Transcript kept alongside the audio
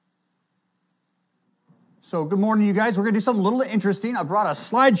So good morning, you guys. We're going to do something a little interesting. I brought a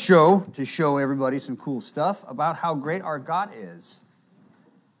slideshow to show everybody some cool stuff about how great our God is.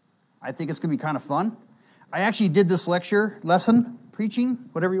 I think it's going to be kind of fun. I actually did this lesson, preaching,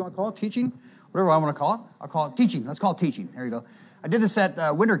 whatever you want to call it, teaching, whatever I want to call it. I'll call it teaching. Let's call it teaching. There you go. I did this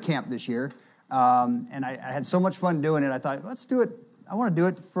at winter camp this year, and I had so much fun doing it. I thought, let's do it. I want to do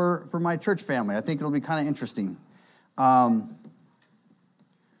it for my church family. I think it'll be kind of interesting.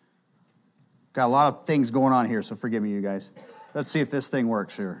 Got a lot of things going on here, so forgive me, you guys. Let's see if this thing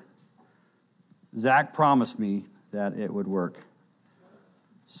works here. Zach promised me that it would work.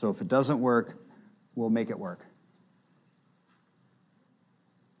 So if it doesn't work, we'll make it work.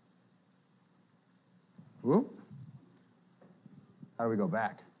 Whoop. How do we go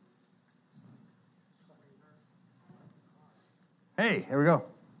back? Hey, here we go.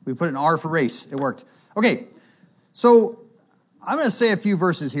 We put an R for race. It worked. Okay, so I'm going to say a few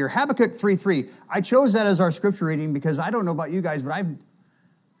verses here. Habakkuk 3:3. I chose that as our scripture reading because I don't know about you guys, but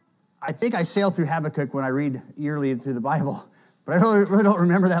I think I sail through Habakkuk when I read yearly through the Bible, but I really don't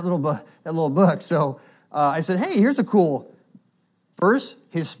remember that little book. So I said, hey, here's a cool verse.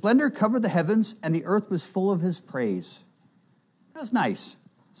 His splendor covered the heavens, and the earth was full of his praise. That's nice.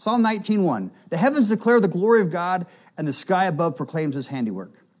 Psalm 19:1. The heavens declare the glory of God, and the sky above proclaims his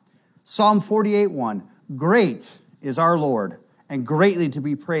handiwork. Psalm 48:1. Great is our Lord, and greatly to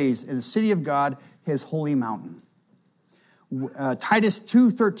be praised in the city of God, his holy mountain. Titus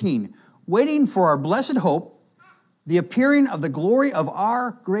 2:13, waiting for our blessed hope, the appearing of the glory of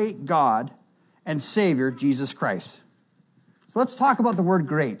our great God and Savior, Jesus Christ. So let's talk about the word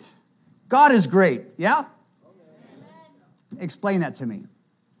great. God is great, yeah? Amen. Explain that to me.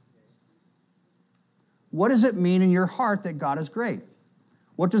 What does it mean in your heart that God is great?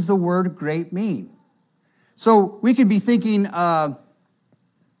 What does the word great mean? So we could be thinking, how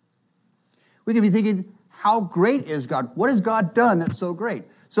great is God? What has God done that's so great?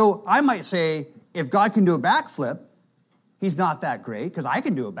 So I might say, if God can do a backflip, he's not that great, because I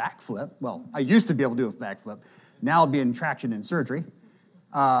can do a backflip. Well, I used to be able to do a backflip. Now I'll be in traction and surgery.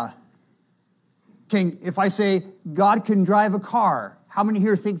 If I say God can drive a car, how many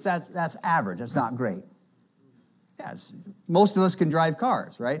here thinks that's average? That's not great. Yes, most of us can drive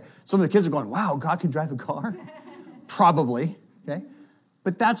cars, right? Some of the kids are going, wow, God can drive a car? Probably, okay?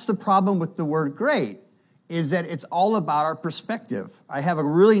 But that's the problem with the word great, is that it's all about our perspective. I have a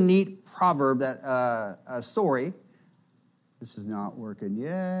really neat proverb, a story. This is not working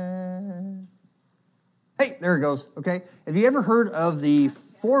yet. Hey, there it goes, okay? Have you ever heard of the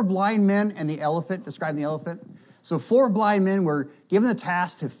 4 blind men and the elephant, describing the elephant? So 4 blind men were given the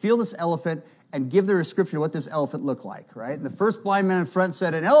task to feel this elephant and give their description of what this elephant looked like, right? And the first blind man in front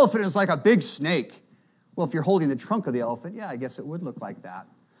said, an elephant is like a big snake. Well, if you're holding the trunk of the elephant, yeah, I guess it would look like that.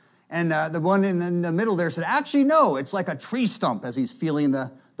 And the one in the middle there said, actually, no, it's like a tree stump, as he's feeling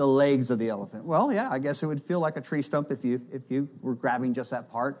the legs of the elephant. Well, yeah, I guess it would feel like a tree stump if you were grabbing just that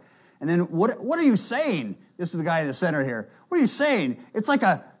part. And then, what are you saying? This is the guy in the center here. What are you saying? It's like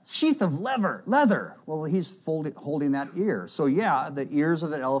a sheath of leather. Well, he's holding that ear. So yeah, the ears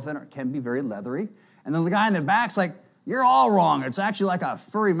of the elephant can be very leathery. And then the guy in the back's like, you're all wrong. It's actually like a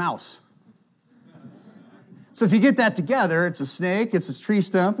furry mouse. So if you get that together, it's a snake, it's a tree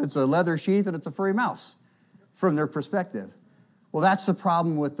stump, it's a leather sheath, and it's a furry mouse from their perspective. Well, that's the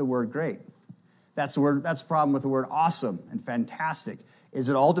problem with the word great. That's the problem with the word awesome and fantastic, is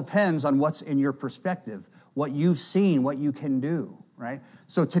it all depends on what's in your perspective, what you've seen, what you can do. Right?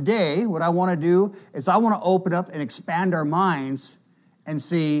 So today, what I want to do is I want to open up and expand our minds and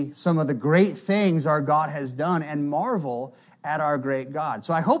see some of the great things our God has done and marvel at our great God.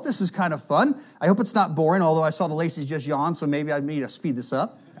 So I hope this is kind of fun. I hope it's not boring, although I saw the Lacey's just yawn, so maybe I need to speed this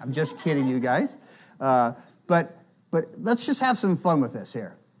up. I'm just kidding, you guys. But let's just have some fun with this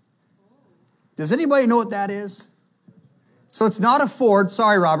here. Does anybody know what that is? So it's not a Ford.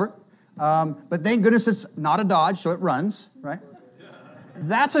 Sorry, Robert. But thank goodness it's not a Dodge, so it runs, right?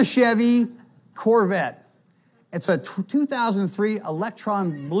 That's a Chevy Corvette. It's a 2003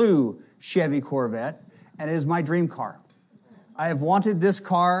 Electron Blue Chevy Corvette, and it is my dream car. I have wanted this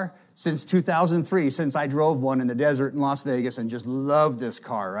car since 2003, since I drove one in the desert in Las Vegas and just loved this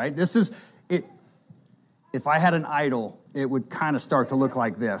car, right? This is it. If I had an idol, it would kind of start to look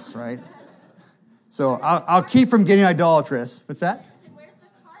like this, right? So I'll keep from getting idolatrous. What's that? Where's the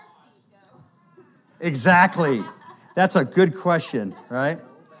car seat go? Exactly. That's a good question, right?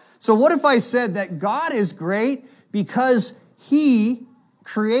 So what if I said that God is great because he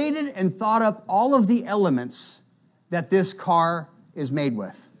created and thought up all of the elements that this car is made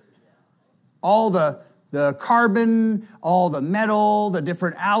with? All the the carbon, all the metal, the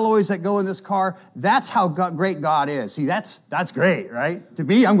different alloys that go in this car. That's how great God is. See, that's great, right? To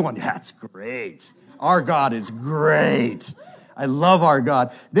me, I'm going, that's great. Our God is great. I love our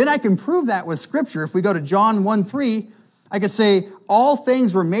God. Then I can prove that with Scripture. If we go to John 1:3, I could say, all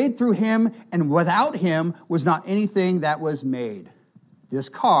things were made through him, and without him was not anything that was made. This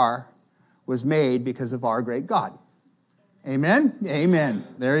car was made because of our great God. Amen? Amen.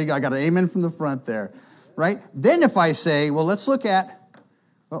 There you go. I got an amen from the front there. Right? Then if I say, well, let's look at,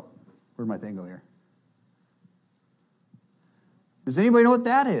 well, where'd my thing go here? Does anybody know what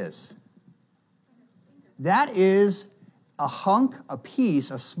that is? That is a hunk, a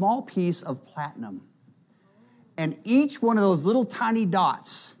piece, a small piece of platinum. And each one of those little tiny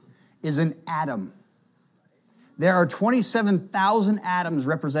dots is an atom. There are 27,000 atoms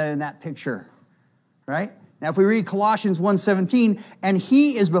represented in that picture. Right? Now, if we read Colossians 1:17, and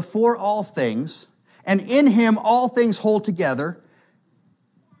he is before all things, and in him all things hold together,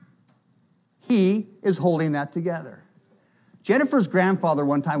 he is holding that together. Jennifer's grandfather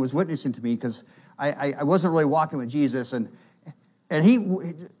one time was witnessing to me because I wasn't really walking with Jesus, and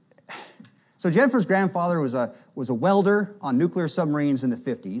so Jennifer's grandfather was a welder on nuclear submarines in the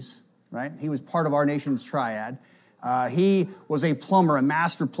 50s, right? He was part of our nation's triad. He was a plumber, a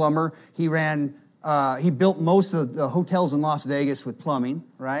master plumber. He built most of the hotels in Las Vegas with plumbing,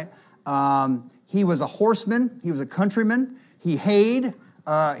 right? He was a horseman. He was a countryman. He hayed.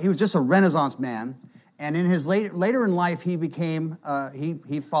 He was just a Renaissance man. And in his later in life, he became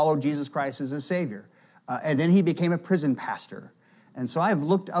he followed Jesus Christ as his Savior, and then he became a prison pastor. And so I've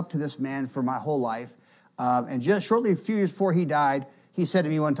looked up to this man for my whole life. And just shortly, a few years before he died, he said to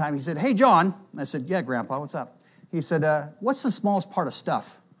me one time, he said, "Hey, John." I said, "Yeah, Grandpa, what's up?" He said, "What's the smallest part of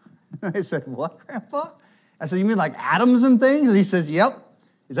stuff?" I said, "What, Grandpa?" I said, "You mean like atoms and things?" And he says, "Yep."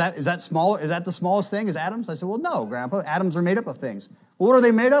 Is that small? Is that the smallest thing, is atoms? I said, "Well, no, Grandpa. Atoms are made up of things." "Well, what are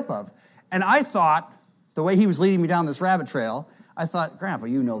they made up of?" And I thought, the way he was leading me down this rabbit trail, I thought, "Grandpa,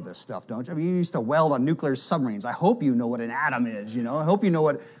 you know this stuff, don't you? I mean, you used to weld on nuclear submarines. I hope you know what an atom is, you know? I hope you know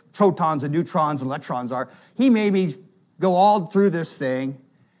what protons and neutrons and electrons are." He made me go all through this thing,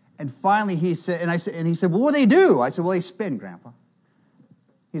 and finally he said, he said, "Well, what do they do?" I said, "Well, they spin, Grandpa."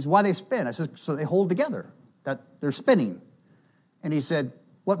 He said, "Why they spin?" I said, "So they hold together, that they're spinning." And he said,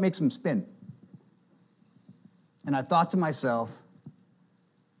 "What makes them spin?" And I thought to myself,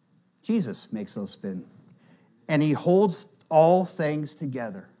 Jesus makes those spin. And he holds all things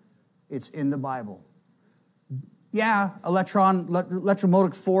together. It's in the Bible. Yeah,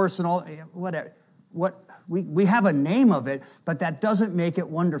 electromotive force and all, whatever. We have a name of it, but that doesn't make it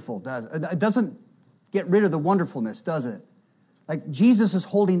wonderful, does it? It doesn't get rid of the wonderfulness, does it? Like Jesus is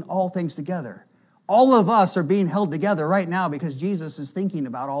holding all things together. All of us are being held together right now because Jesus is thinking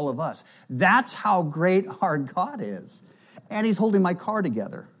about all of us. That's how great our God is. And he's holding my car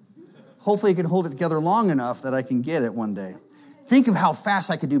together. Hopefully he can hold it together long enough that I can get it one day. Think of how fast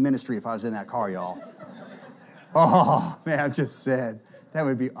I could do ministry if I was in that car, y'all. Oh, man, I just said. That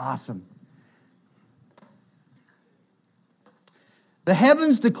would be awesome. The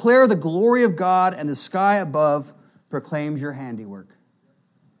heavens declare the glory of God, and the sky above proclaims your handiwork.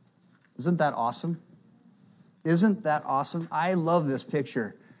 Isn't that awesome? Isn't that awesome? I love this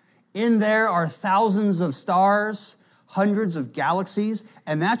picture. In there are thousands of stars, hundreds of galaxies,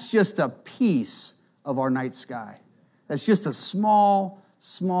 and that's just a piece of our night sky. That's just a small,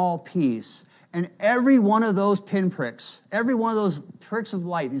 small piece. And every one of those pinpricks, every one of those pricks of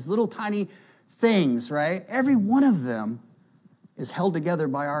light, these little tiny things, right? Every one of them is held together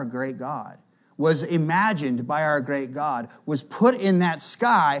by our great God, was imagined by our great God, was put in that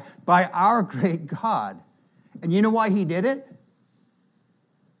sky by our great God. And you know why he did it?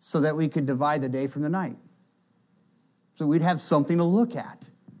 So that we could divide the day from the night. So we'd have something to look at.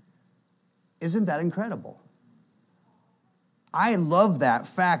 Isn't that incredible? I love that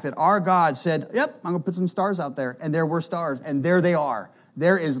fact that our God said, "Yep, I'm going to put some stars out there." And there were stars, and there they are.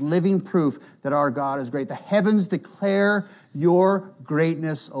 There is living proof that our God is great. The heavens declare your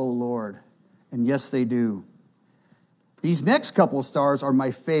greatness, O Lord. And yes, they do. These next couple of stars are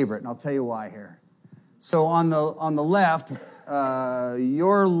my favorite, and I'll tell you why here. So on the left,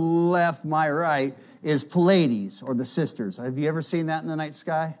 your left, my right, is Pleiades, or the sisters. Have you ever seen that in the night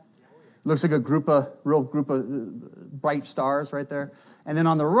sky? It looks like a real group of bright stars right there. And then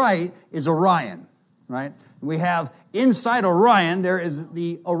on the right is Orion, right? We have inside Orion, there is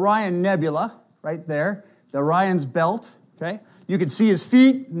the Orion Nebula right there, the Orion's belt, okay? You can see his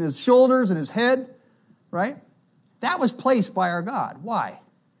feet and his shoulders and his head, right? That was placed by our God. Why?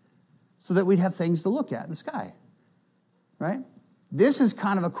 So that we'd have things to look at in the sky, right? this is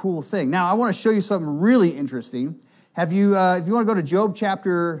kind of a cool thing. Now, I want to show you something really interesting. If you want to go to Job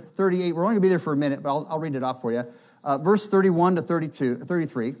chapter 38, we're only going to be there for a minute, but I'll read it off for you. Verse 31 to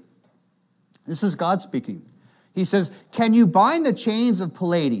 33. This is God speaking. He says, "Can you bind the chains of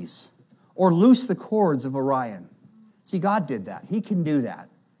Pleiades or loose the cords of Orion?" See, God did that. He can do that.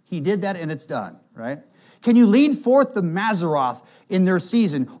 He did that and it's done, right? "Can you lead forth the Mazzaroth in their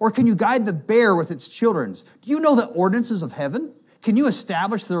season, or can you guide the bear with its children? Do you know the ordinances of heaven? Can you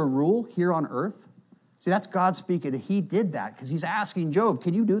establish their rule here on earth?" See, that's God speaking. He did that because he's asking Job,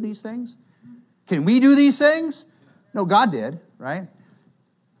 can you do these things? Can we do these things? No, God did, right?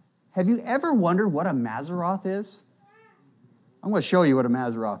 Have you ever wondered what a Mazzaroth is? I'm going to show you what a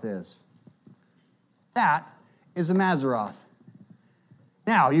Mazzaroth is. That is a Mazzaroth.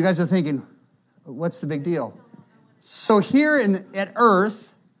 Now, you guys are thinking, what's the big deal? So here at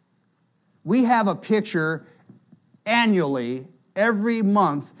Earth, we have a picture annually, every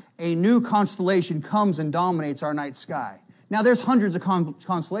month, a new constellation comes and dominates our night sky. Now, there's hundreds of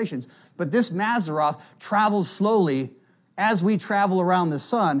constellations, but this Mazzaroth travels slowly as we travel around the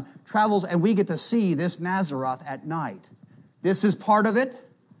sun, travels, and we get to see this Mazzaroth at night. This is part of it.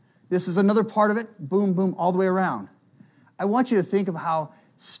 This is another part of it. Boom, boom, all the way around. I want you to think of how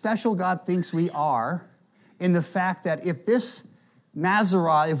special God thinks we are in the fact that if this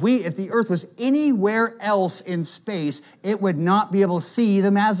Mazzaroth, if the earth was anywhere else in space, it would not be able to see the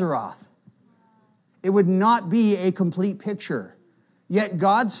Mazzaroth. It would not be a complete picture. Yet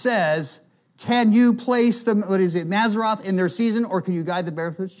God says, can you place the, Mazzaroth in their season, or can you guide the bear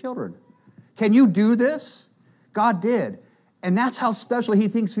with its children? Can you do this? God did. And that's how special he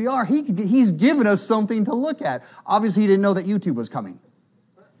thinks we are. He's given us something to look at. Obviously, he didn't know that YouTube was coming.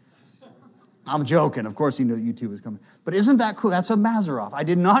 I'm joking. Of course he knew that YouTube was coming. But isn't that cool? That's a Mazzaroth. I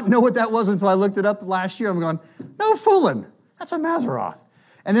did not know what that was until I looked it up last year. I'm going, no fooling. That's a Mazzaroth.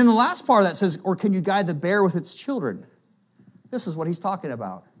 And then the last part of that says, or can you guide the bear with its children? This is what he's talking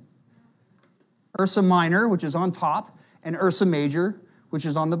about. Ursa Minor, which is on top, and Ursa Major, which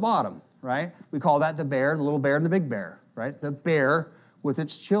is on the bottom, right? We call that the bear, the little bear, and the big bear, right? The bear with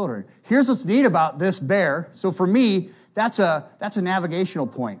its children. Here's what's neat about this bear. So for me, that's a navigational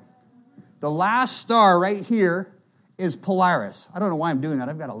point. The last star right here is Polaris. I don't know why I'm doing that.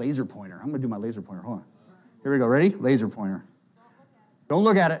 I've got a laser pointer. I'm going to do my laser pointer. Hold on. Here we go. Ready? Laser pointer. Don't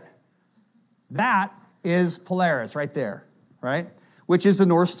look at it. That is Polaris right there, right? Which is the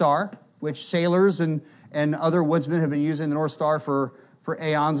North Star, which sailors and other woodsmen have been using the North Star for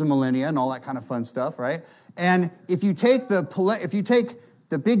aeons and millennia and all that kind of fun stuff, right? And if you take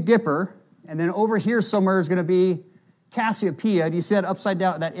the Big Dipper, and then over here somewhere is going to be Cassiopeia. Do you see that upside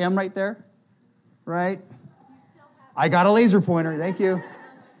down, that M right there? Right? I got a laser pointer. Thank you.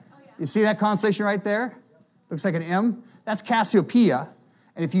 You see that constellation right there? Looks like an M. That's Cassiopeia.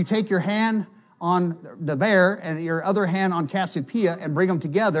 And if you take your hand on the bear and your other hand on Cassiopeia and bring them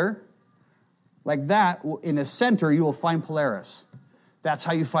together like that, in the center, you will find Polaris. That's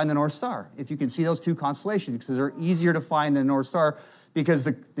how you find the North Star. If you can see those two constellations, because they're easier to find than the North Star, because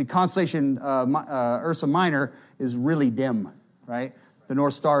the constellation Ursa Minor is really dim, right? The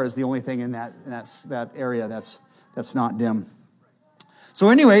North Star is the only thing in that area that's not dim. So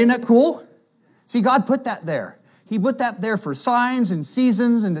anyway, isn't that cool? See, God put that there. He put that there for signs and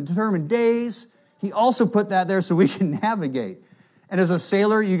seasons and to determine days. He also put that there so we can navigate. And as a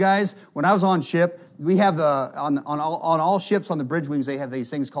sailor, you guys, when I was on ship, we have on all ships on the bridge wings, they have these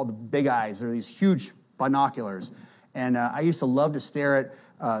things called the big eyes. They're these huge binoculars. And I used to love to stare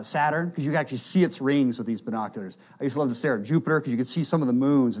at Saturn, because you could actually see its rings with these binoculars. I used to love to stare at Jupiter, because you could see some of the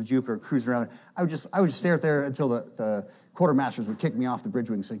moons of Jupiter cruising around. I would just stare at there until the quartermasters would kick me off the bridge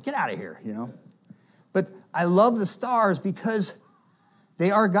wing and say, get out of here, you know. But I love the stars because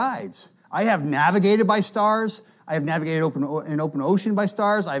they are guides. I have navigated by stars. I have navigated in open ocean by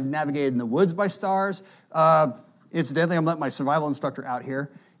stars. I've navigated in the woods by stars. Incidentally, I'm letting my survival instructor out here.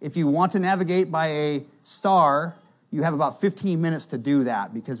 If you want to navigate by a star, you have about 15 minutes to do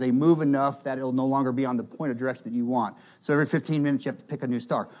that, because they move enough that it'll no longer be on the point of direction that you want. So every 15 minutes, you have to pick a new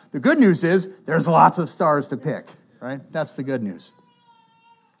star. The good news is there's lots of stars to pick, right? That's the good news.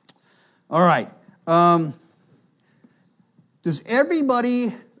 All right. Does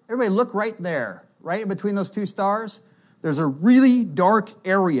everybody look right there, right in between those two stars? There's a really dark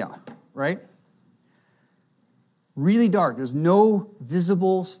area, right? Really dark. There's no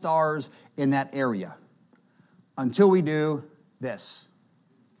visible stars in that area until we do this.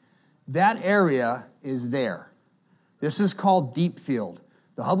 That area is there. This is called deep field.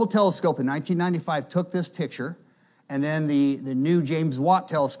 The Hubble telescope in 1995 took this picture, and then the new James Watt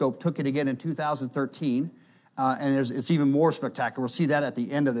telescope took it again in 2013. and it's even more spectacular. We'll see that at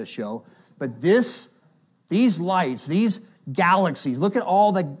the end of this show. But these lights, these galaxies, look at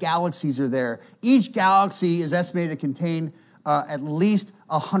all the galaxies are there. Each galaxy is estimated to contain at least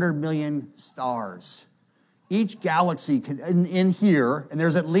 100 million stars. Each galaxy in here, and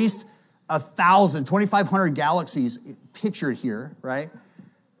there's at least 2,500 galaxies pictured here, right?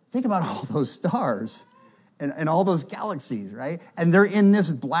 Think about all those stars and all those galaxies, right? And they're in this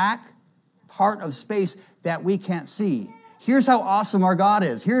black part of space that we can't see. Here's how awesome our God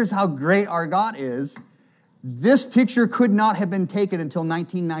is. Here's how great our God is. This picture could not have been taken until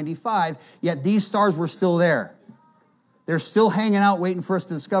 1995, yet these stars were still there. They're still hanging out waiting for us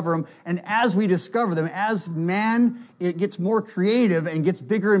to discover them. And as we discover them, as man it gets more creative and gets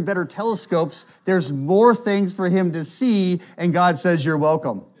bigger and better telescopes, there's more things for him to see, and God says, you're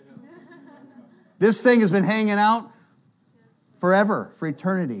welcome. This thing has been hanging out forever, for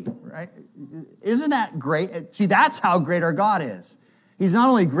eternity, right? Isn't that great? See, that's how great our God is. He's not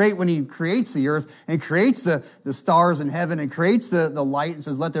only great when he creates the earth and creates the stars in heaven and creates the light and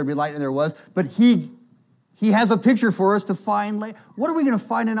says, let there be light, and there was, but he has a picture for us to find. What are we going to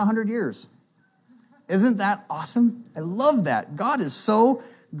find in 100 years? Isn't that awesome? I love that. God is so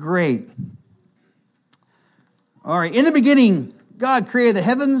great. All right, in the beginning, God created the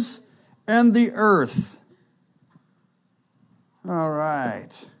heavens and the earth. All right.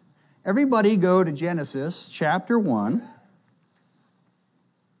 Everybody go to Genesis chapter 1.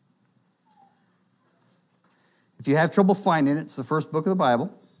 If you have trouble finding it, it's the first book of the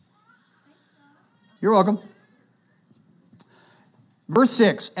Bible. You're welcome. Verse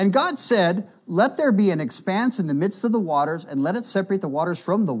 6, and God said, let there be an expanse in the midst of the waters, and let it separate the waters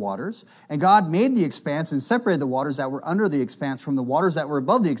from the waters. And God made the expanse and separated the waters that were under the expanse from the waters that were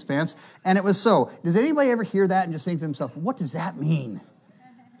above the expanse, and it was so. Does anybody ever hear that and just think to himself, what does that mean?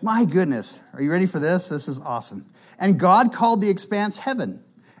 My goodness. Are you ready for this? This is awesome. And God called the expanse heaven,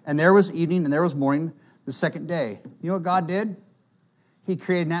 and there was evening and there was morning the second day. You know what God did? He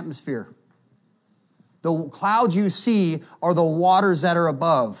created an atmosphere. The clouds you see are the waters that are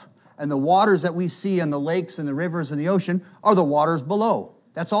above. And the waters that we see in the lakes and the rivers and the ocean are the waters below.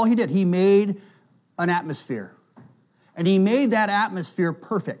 That's all he did. He made an atmosphere. And he made that atmosphere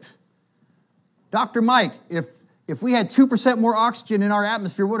perfect. Dr. Mike, if we had 2% more oxygen in our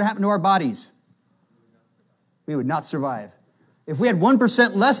atmosphere, what would happen to our bodies? We would not survive. If we had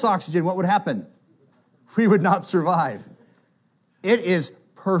 1% less oxygen, what would happen? We would not survive. It is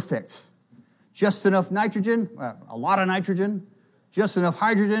perfect. Just enough nitrogen, a lot of nitrogen, just enough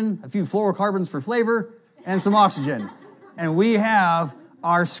hydrogen, a few fluorocarbons for flavor, and some oxygen. And we have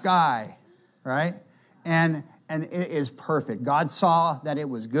our sky, right? And it is perfect. God saw that it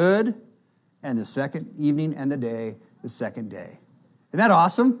was good, and the second evening and the second day. Isn't that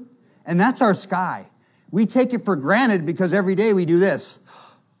awesome? And that's our sky. We take it for granted because every day we do this.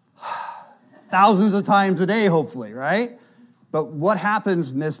 Thousands of times a day, hopefully, right? But what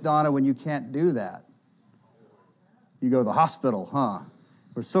happens, Miss Donna, when you can't do that? You go to the hospital, huh?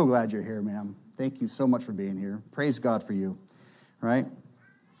 We're so glad you're here, ma'am. Thank you so much for being here. Praise God for you, right?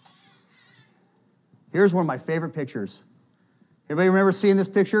 Here's one of my favorite pictures. Anybody remember seeing this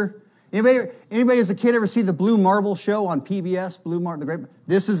picture? Anybody as a kid ever see the Blue Marble show on PBS? Blue Marble, the Great.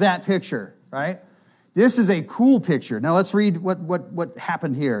 This is that picture, right? This is a cool picture. Now let's read what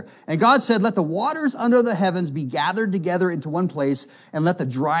happened here. And God said, let the waters under the heavens be gathered together into one place, and let the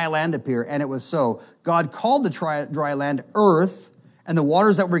dry land appear. And it was so. God called the dry land earth, and the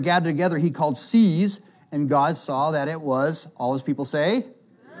waters that were gathered together he called seas. And God saw that it was, all his people say,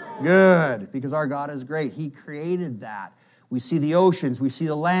 good, because our God is great. He created that. We see the oceans, we see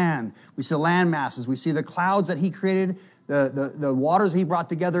the land, we see the land masses, we see the clouds that he created, the waters he brought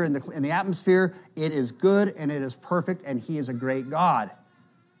together in the atmosphere. It is good and it is perfect, and he is a great God.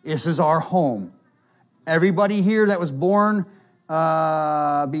 This is our home. Everybody here that was born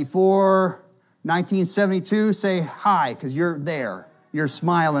before 1972, say hi, because you're there. You're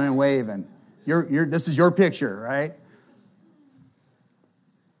smiling and waving. This is your picture, right?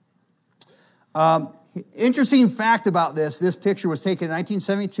 Interesting fact about this picture was taken in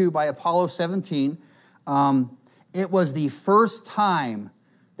 1972 by Apollo 17. It was the first time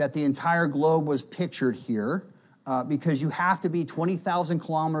that the entire globe was pictured here because you have to be 20,000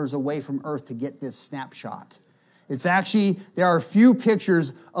 kilometers away from Earth to get this snapshot. It's actually, there are few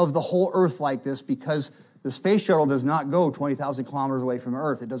pictures of the whole Earth like this because the space shuttle does not go 20,000 kilometers away from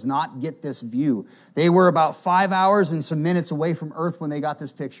Earth. It does not get this view. They were about 5 hours and some minutes away from Earth when they got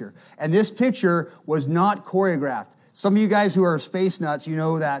this picture. And this picture was not choreographed. Some of you guys who are space nuts, you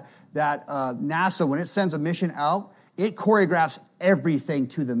know that NASA, when it sends a mission out, It choreographs everything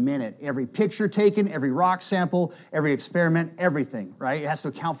to the minute. Every picture taken, every rock sample, every experiment, everything, right? It has to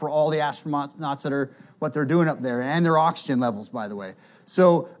account for all the astronauts that are, what they're doing up there, and their oxygen levels, by the way.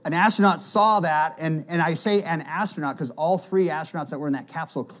 So an astronaut saw that, and I say an astronaut because all 3 astronauts that were in that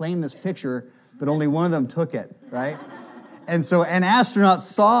capsule claimed this picture, but only one of them took it, right? And so an astronaut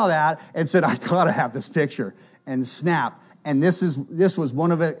saw that and said, I gotta have this picture, and snap. And this is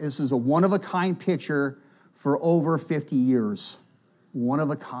a one-of-a-kind picture for over 50 years. One of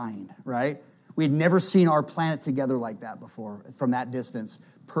a kind, right? We'd never seen our planet together like that before, from that distance,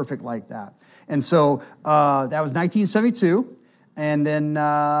 perfect like that. And so that was 1972. And then,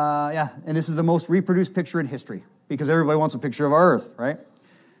 and this is the most reproduced picture in history because everybody wants a picture of our Earth, right?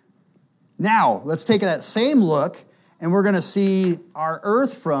 Now, let's take that same look, and we're going to see our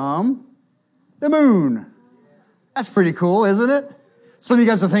Earth from the moon. That's pretty cool, isn't it? Some of you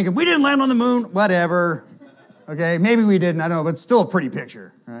guys are thinking, we didn't land on the moon. Whatever. Okay, maybe we didn't, I don't know, but still a pretty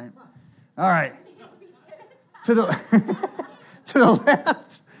picture, right? All right. To the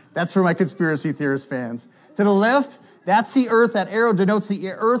left, that's for my conspiracy theorist fans. To the left, that's the Earth. That arrow denotes the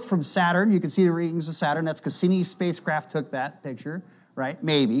Earth from Saturn. You can see the rings of Saturn. That's Cassini spacecraft took that picture, right?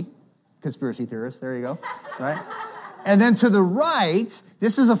 Maybe. Conspiracy theorist, there you go, right? And then to the right,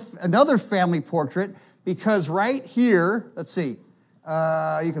 this is another family portrait because right here, let's see, you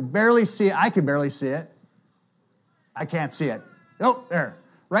can barely see it. I can barely see it. I can't see it. Oh, there.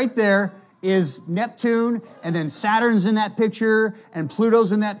 Right there is Neptune, and then Saturn's in that picture, and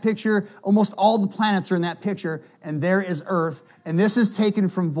Pluto's in that picture. Almost all the planets are in that picture, and there is Earth. And this is taken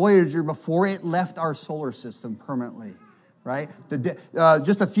from Voyager before it left our solar system permanently, right?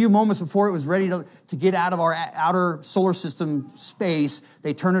 Just a few moments before it was ready to get out of our outer solar system space,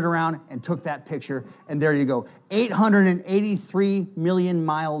 they turned it around and took that picture, and there you go. 883 million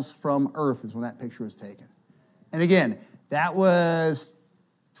miles from Earth is when that picture was taken. And again, that was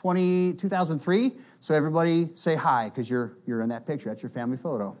 2003, so everybody say hi because you're in that picture. That's your family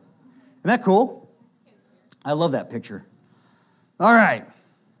photo. Isn't that cool? I love that picture. All right.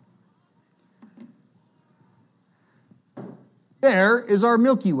 There is our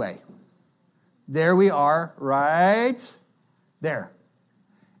Milky Way. There we are, right there.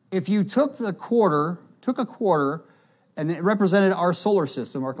 If you took a quarter, and it represented our solar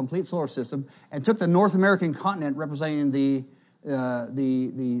system, our complete solar system, and took the North American continent representing the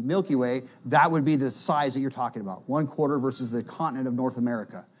Milky Way, that would be the size that you're talking about. 1/4 versus the continent of North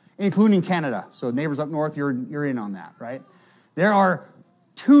America, including Canada. So neighbors up north, you're in on that, right? There are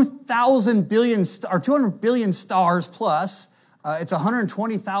 200 billion stars plus. It's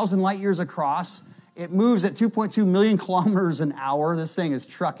 120,000 light years across. It moves at 2.2 million kilometers an hour. This thing is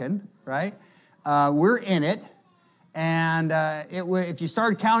trucking, right? We're in it. And if you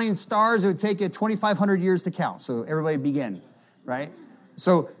started counting stars, it would take you 2,500 years to count. So everybody begin, right?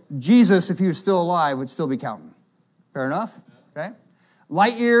 So Jesus, if he was still alive, would still be counting. Fair enough? Okay.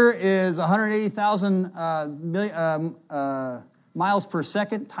 Light year is 180,000 miles per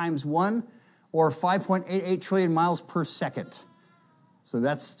second times 1, or 5.88 trillion miles per second. So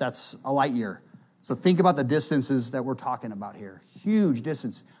that's a light year. So think about the distances that we're talking about here. Huge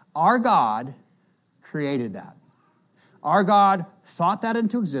distance. Our God created that. Our God thought that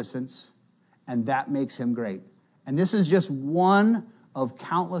into existence, and that makes him great. And this is just one of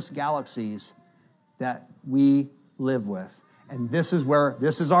countless galaxies that we live with. And this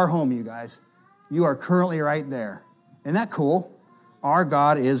is our home, you guys. You are currently right there. Isn't that cool? Our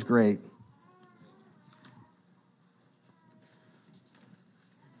God is great.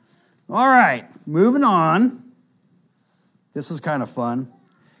 All right, moving on. This is kind of fun.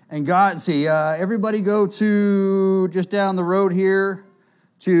 And God, everybody go to just down the road here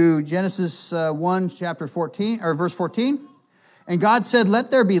to Genesis 1, chapter 14, or verse 14. And God said,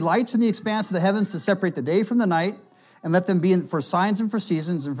 "Let there be lights in the expanse of the heavens to separate the day from the night, and let them be for signs and for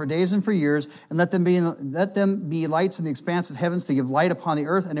seasons and for days and for years, and let them be lights in the expanse of heavens to give light upon the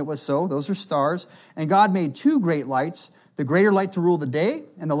earth." And it was so. Those are stars. And God made 2 great lights, the greater light to rule the day,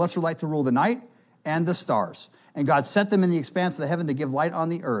 and the lesser light to rule the night, and the stars. And God set them in the expanse of the heaven to give light on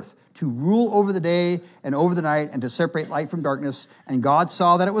the earth, to rule over the day and over the night, and to separate light from darkness. And God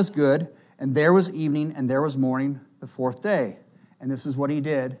saw that it was good, and there was evening, and there was morning, the 4th day. And this is what he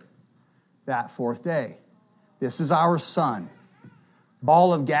did that 4th day. This is our sun.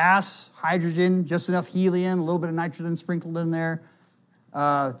 Ball of gas, hydrogen, just enough helium, a little bit of nitrogen sprinkled in there.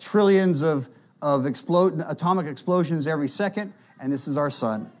 Trillions of atomic explosions every second. And this is our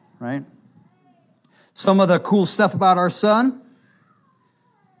sun, right? Some of the cool stuff about our sun,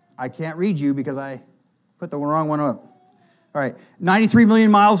 I can't read you because I put the wrong one up. All right, 93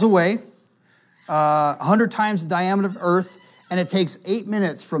 million miles away. 100 times the diameter of Earth, and it takes 8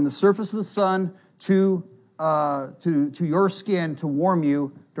 minutes from the surface of the sun to your skin to warm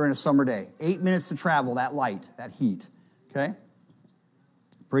you during a summer day. 8 minutes to travel, that light, that heat, okay?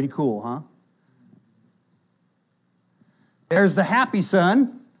 Pretty cool, huh? There's the happy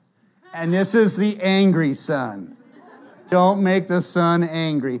sun, and this is the angry sun. Don't make the sun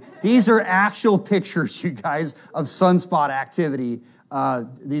angry. These are actual pictures, you guys, of sunspot activity.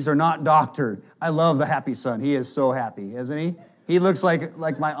 These are not doctored. I love the happy sun. He is so happy, isn't he? He looks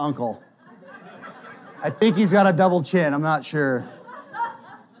like my uncle. I think he's got a double chin. I'm not sure.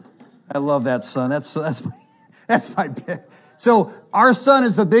 I love that sun. That's my bit. So our sun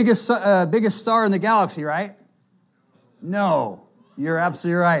is the biggest star in the galaxy, right? No, you're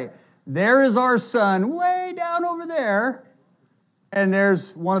absolutely right. There is our sun way down over there, and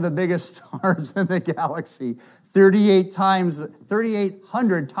there's one of the biggest stars in the galaxy.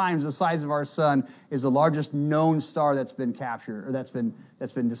 3,800 times the size of our sun is the largest known star that's been captured, or that's been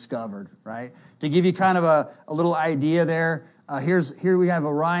discovered, right? To give you kind of a little idea there, here we have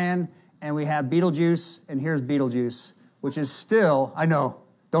Orion, and we have Betelgeuse, and here's Betelgeuse, which is still, I know,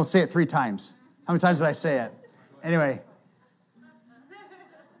 don't say it 3 times. How many times did I say it? Anyway.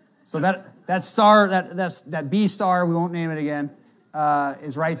 So that star, that B star, we won't name it again,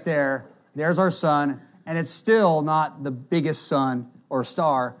 is right there. There's our sun, and it's still not the biggest sun or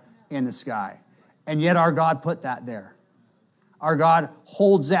star in the sky. And yet our God put that there. Our God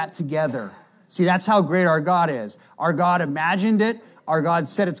holds that together. See, that's how great our God is. Our God imagined it. Our God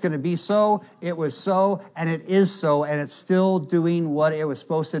said it's going to be so. It was so, and it is so, and it's still doing what it was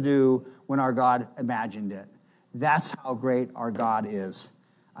supposed to do when our God imagined it. That's how great our God is.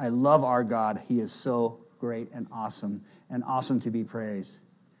 I love our God. He is so great and awesome to be praised.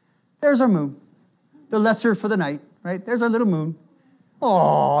 There's our moon, the lesser for the night, right? There's our little moon.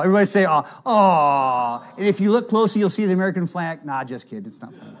 Oh, everybody say, oh, oh. And if you look closely, you'll see the American flag. Nah, just kidding. It's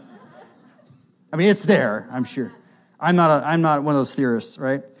not funny. I mean, it's there, I'm sure. I'm not one of those theorists,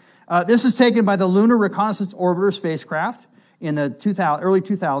 right? This is taken by the Lunar Reconnaissance Orbiter spacecraft in the early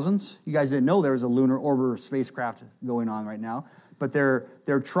 2000s. You guys didn't know there was a lunar orbiter spacecraft going on right now. But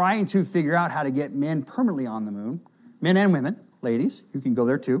they're trying to figure out how to get men permanently on the moon. Men and women, ladies, you can go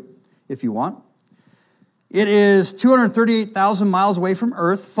there too if you want. It is 238,000 miles away from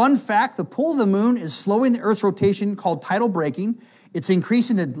Earth. Fun fact, the pull of the moon is slowing the Earth's rotation called tidal braking. It's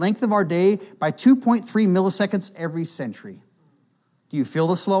increasing the length of our day by 2.3 milliseconds every century. Do you feel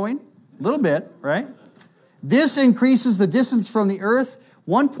the slowing? A little bit, right? This increases the distance from the Earth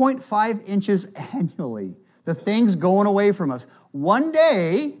 1.5 inches annually. The thing's going away from us. One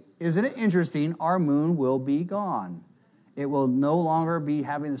day, isn't it interesting, our moon will be gone. It will no longer be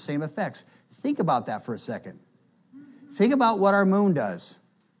having the same effects. Think about that for a second. Think about what our moon does.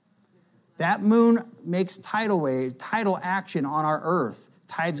 That moon makes tidal action on our Earth.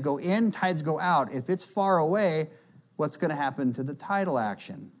 Tides go in, tides go out. If it's far away, what's going to happen to the tidal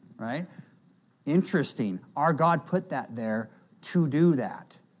action, right? Interesting. Our God put that there to do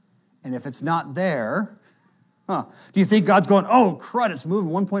that. And if it's not there, do you think God's going, oh, crud, it's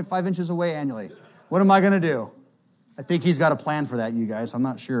moving 1.5 inches away annually. What am I going to do? I think he's got a plan for that, you guys. I'm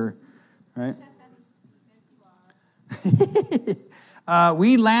not sure, right?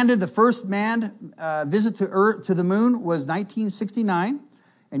 We landed, the first manned visit to Earth, to the moon was 1969.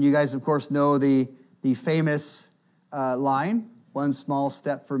 And you guys, of course, know the famous line, one small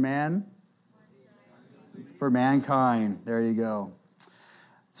step for man, for mankind. There you go.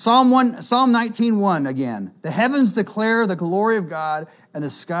 Psalm 19:1 again. The heavens declare the glory of God, and the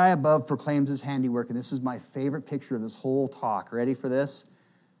sky above proclaims his handiwork. And this is my favorite picture of this whole talk. Ready for this?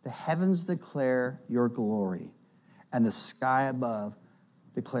 The heavens declare your glory, and the sky above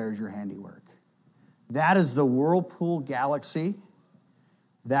declares your handiwork. That is the Whirlpool Galaxy.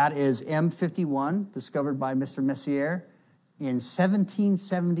 That is M51, discovered by Mr. Messier. In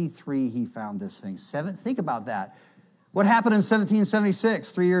 1773, he found this thing. Think about that. What happened in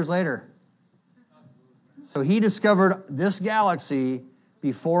 1776, 3 years later? So he discovered this galaxy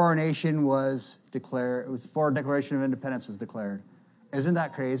before our nation was declared. It was before our Declaration of Independence was declared. Isn't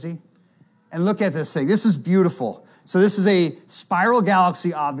that crazy? And look at this thing. This is beautiful. So this is a spiral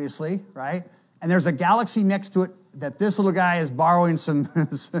galaxy, obviously, right? And there's a galaxy next to it that this little guy is borrowing some.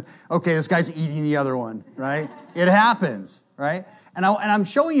 Okay, this guy's eating the other one, right? It happens, right? And I'm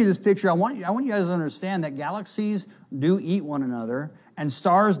showing you this picture. I want you guys to understand that galaxies do eat one another, and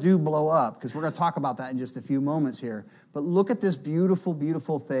stars do blow up, because we're going to talk about that in just a few moments here. But look at this beautiful,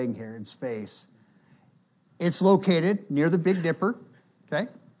 beautiful thing here in space. It's located near the Big Dipper, okay?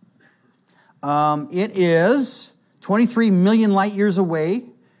 It is 23 million light years away.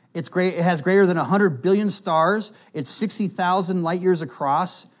 It's great. It has greater than 100 billion stars. It's 60,000 light years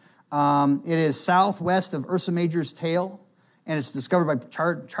across. It is southwest of Ursa Major's tail, and it's discovered by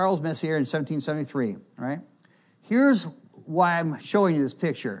Charles Messier in 1773. All right? Here's why I'm showing you this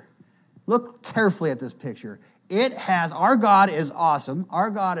picture. Look carefully at this picture. It has, our God is awesome. Our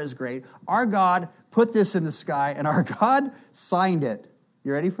God is great. Our God put this in the sky, and our God signed it.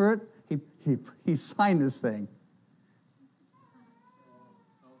 You ready for it? He signed this thing.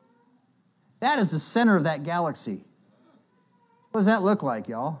 That is the center of that galaxy. What does that look like,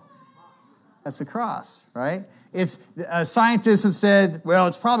 y'all? That's a cross, right? It's scientists have said, well,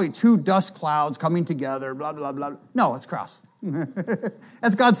 it's probably two dust clouds coming together, blah, blah, blah. No, it's a cross.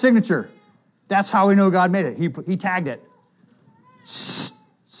 That's God's signature. That's how we know God made it. He tagged it.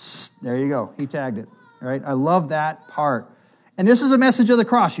 There you go. He tagged it. All right? I love that part. And this is a message of the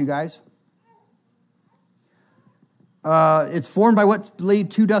cross, you guys. It's formed by what's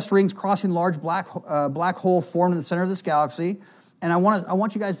believed two dust rings crossing a large black hole formed in the center of this galaxy. And I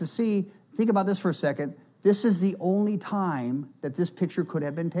want you guys to think about this for a second. This is the only time that this picture could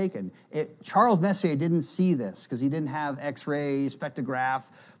have been taken. Charles Messier didn't see this because he didn't have X-ray, spectrograph,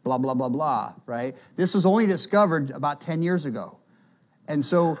 blah, blah, blah, blah, right? This was only discovered about 10 years ago. And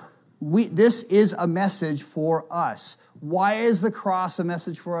so this is a message for us. Why is the cross a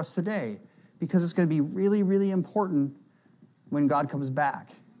message for us today? Because it's going to be really, really important when God comes back.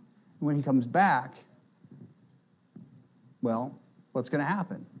 When he comes back, well, what's going to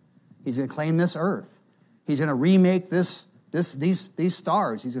happen? He's going to claim this earth. He's going to remake these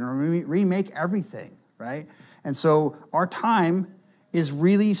stars. He's going to remake everything, right? And so our time is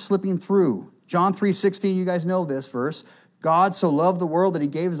really slipping through. John 3:16, you guys know this verse. God so loved the world that he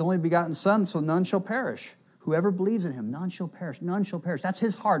gave his only begotten Son, so none shall perish. Whoever believes in him, none shall perish. None shall perish. That's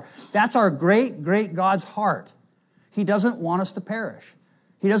his heart. That's our great, great God's heart. He doesn't want us to perish.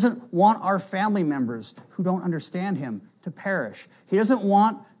 He doesn't want our family members who don't understand him to perish. He doesn't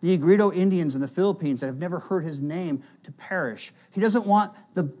want the Igorot Indians in the Philippines that have never heard his name to perish. He doesn't want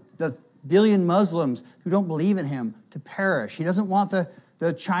the billion Muslims who don't believe in him to perish. He doesn't want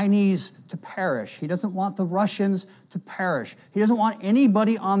the Chinese to perish. He doesn't want the Russians to perish. He doesn't want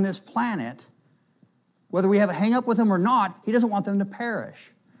anybody on this planet, whether we have a hang-up with him or not, he doesn't want them to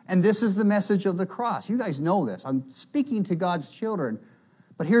perish. And this is the message of the cross. You guys know this. I'm speaking to God's children.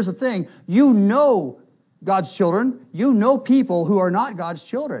 But here's the thing. You know God's children. You know people who are not God's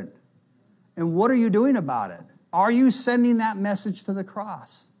children. And what are you doing about it? Are you sending that message to the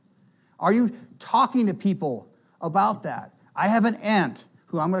cross? Are you talking to people about that? I have an aunt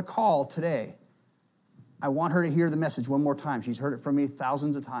who I'm going to call today. I want her to hear the message one more time. She's heard it from me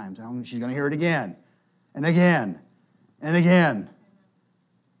thousands of times. She's going to hear it again and again and again.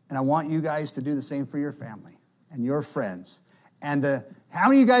 And I want you guys to do the same for your family and your friends. And how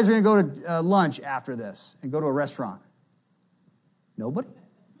many of you guys are going to go to lunch after this and go to a restaurant? Nobody?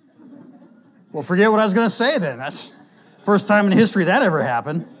 Well, forget what I was going to say then. That's the first time in history that ever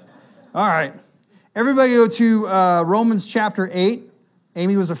happened. All right. Everybody go to Romans chapter 8.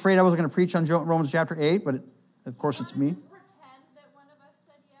 Amy was afraid I wasn't going to preach on Romans chapter 8, but of course it's me. Pretend that one of us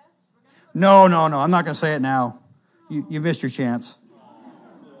said yes? No. I'm not going to say it now. You missed your chance.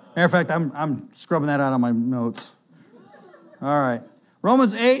 Matter of fact, I'm scrubbing that out on my notes. All right.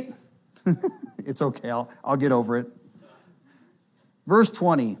 Romans 8. It's okay. I'll get over it. Verse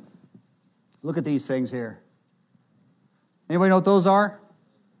 20. Look at these things here. Anybody know what those are?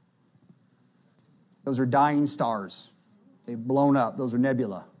 Those are dying stars. They've blown up. Those are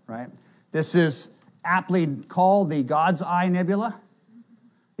nebula, right? This is aptly called the God's Eye Nebula,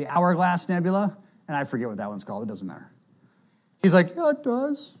 the Hourglass Nebula, and I forget what that one's called. It doesn't matter. He's like, yeah, it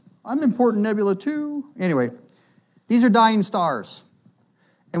does. I'm important nebula too. Anyway, these are dying stars.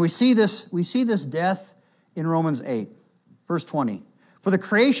 And we see this death in Romans 8, verse 20. For the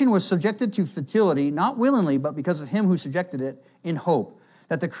creation was subjected to futility, not willingly, but because of him who subjected it, in hope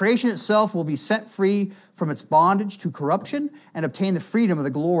that the creation itself will be set free from its bondage to corruption and obtain the freedom of the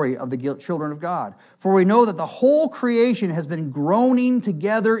glory of the children of God. For we know that the whole creation has been groaning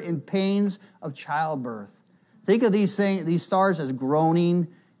together in pains of childbirth. Think of these stars as groaning,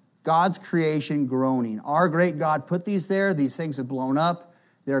 God's creation groaning. Our great God put these there. These things have blown up.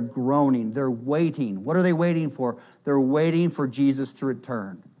 They're groaning. They're waiting. What are they waiting for? They're waiting for Jesus to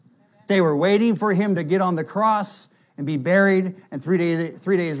return. They were waiting for him to get on the cross and be buried, and 3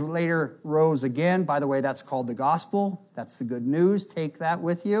 days later rose again. By the way, that's called the gospel. That's the good news. Take that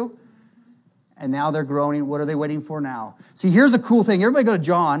with you. And now they're groaning. What are they waiting for now? See, here's a cool thing. Everybody go to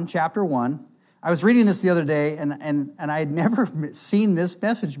John chapter 1. I was reading this the other day, and I had never seen this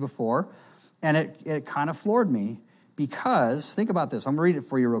message before, and it kind of floored me. Because, think about this. I'm going to read it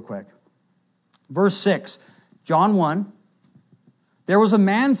for you real quick. Verse 6, John 1. There was a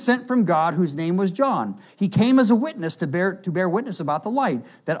man sent from God whose name was John. He came as a witness to bear witness about the light,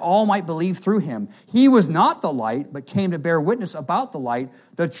 that all might believe through him. He was not the light, but came to bear witness about the light.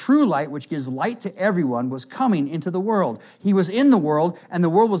 The true light, which gives light to everyone, was coming into the world. He was in the world, and the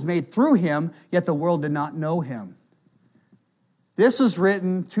world was made through him, yet the world did not know him. This was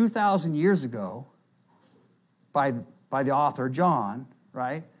written 2,000 years ago by the author, John,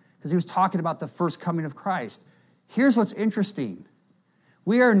 right? Because he was talking about the first coming of Christ. Here's what's interesting.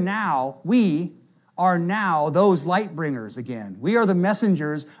 We are now those light bringers again. We are the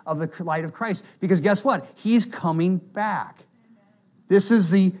messengers of the light of Christ. Because guess what? He's coming back. This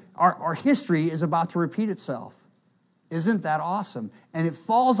is our history is about to repeat itself. Isn't that awesome? And it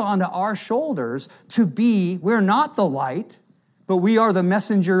falls onto our shoulders we're not the light, but we are the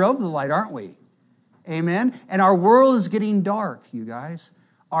messenger of the light, aren't we? Amen? And our world is getting dark, you guys.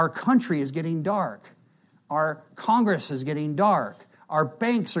 Our country is getting dark. Our Congress is getting dark. Our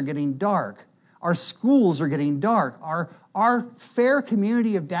banks are getting dark. Our schools are getting dark. Our fair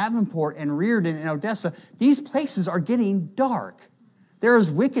community of Davenport and Reardon and Odessa, these places are getting dark. There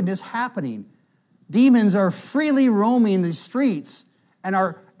is wickedness happening. Demons are freely roaming the streets and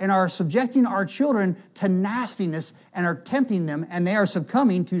are subjecting our children to nastiness and are tempting them, and they are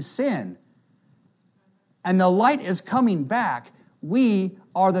succumbing to sin. And the light is coming back. We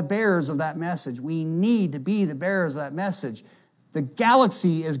are the bearers of that message. We need to be the bearers of that message. The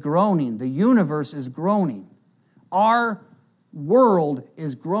galaxy is groaning. The universe is groaning. Our world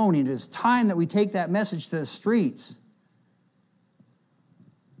is groaning. It is time that we take that message to the streets.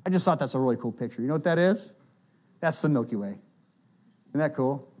 I just thought that's a really cool picture. You know what that is? That's the Milky Way. Isn't that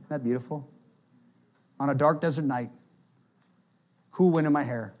cool? Isn't that beautiful? On a dark desert night, cool wind in my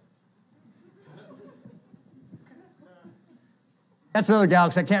hair. That's another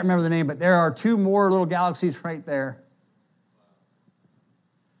galaxy. I can't remember the name, but there are two more little galaxies right there.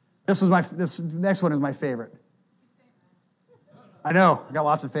 This next one is my favorite. I know, I got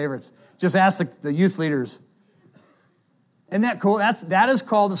lots of favorites. Just ask the youth leaders. Isn't that cool? That is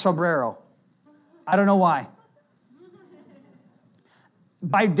called the sombrero. I don't know why.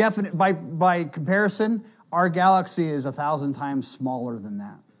 By comparison, our galaxy is 1,000 times smaller than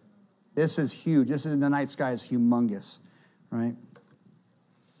that. This is huge. This is in the night sky is humongous, right?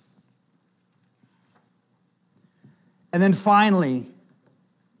 And then finally,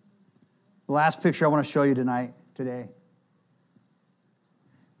 the last picture I want to show you today.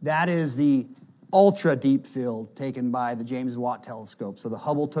 That is the ultra deep field taken by the James Watt telescope. So the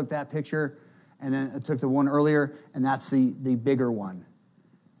Hubble took that picture, and then it took the one earlier, and that's the bigger one.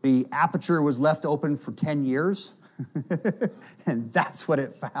 The aperture was left open for 10 years, and that's what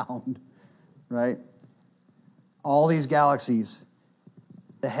it found, right? All these galaxies.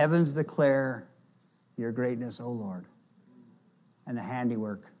 The heavens declare your greatness, O Lord, and the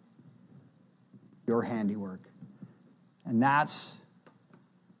handiwork, your handiwork. And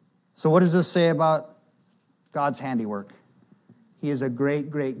so what does this say about God's handiwork? He is a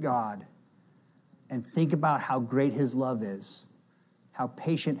great, great God. And think about how great his love is, how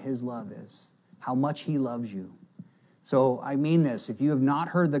patient his love is, how much he loves you. So I mean this, if you have not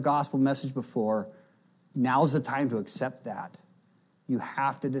heard the gospel message before, now's the time to accept that. You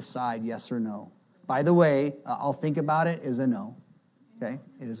have to decide yes or no. By the way, I'll think about it is a no. Okay?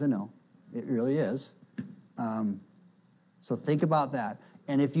 It is a no. It really is. So think about that.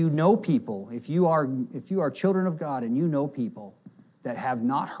 And if you know people, if you are children of God and you know people that have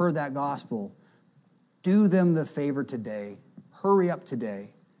not heard that gospel, do them the favor today. Hurry up today,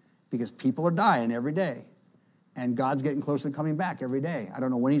 because people are dying every day. And God's getting closer to coming back every day. I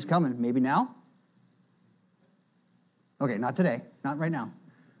don't know when he's coming. Maybe now? Okay, not today. Not right now.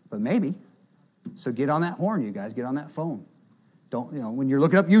 But maybe. So get on that horn, you guys. Get on that phone. Don't, when you're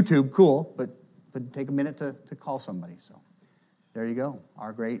looking up YouTube, cool, but take a minute to call somebody. So there you go.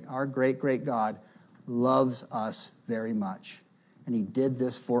 Our great, great God loves us very much. And he did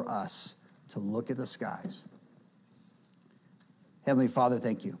this for us to look at the skies. Heavenly Father,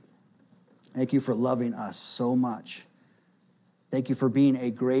 thank you. Thank you for loving us so much. Thank you for being a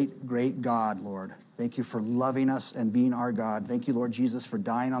great, great God, Lord. Thank you for loving us and being our God. Thank you, Lord Jesus, for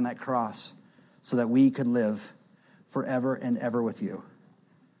dying on that cross so that we could live forever and ever with you.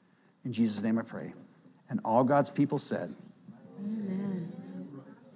 In Jesus' name I pray. And all God's people said, Amen.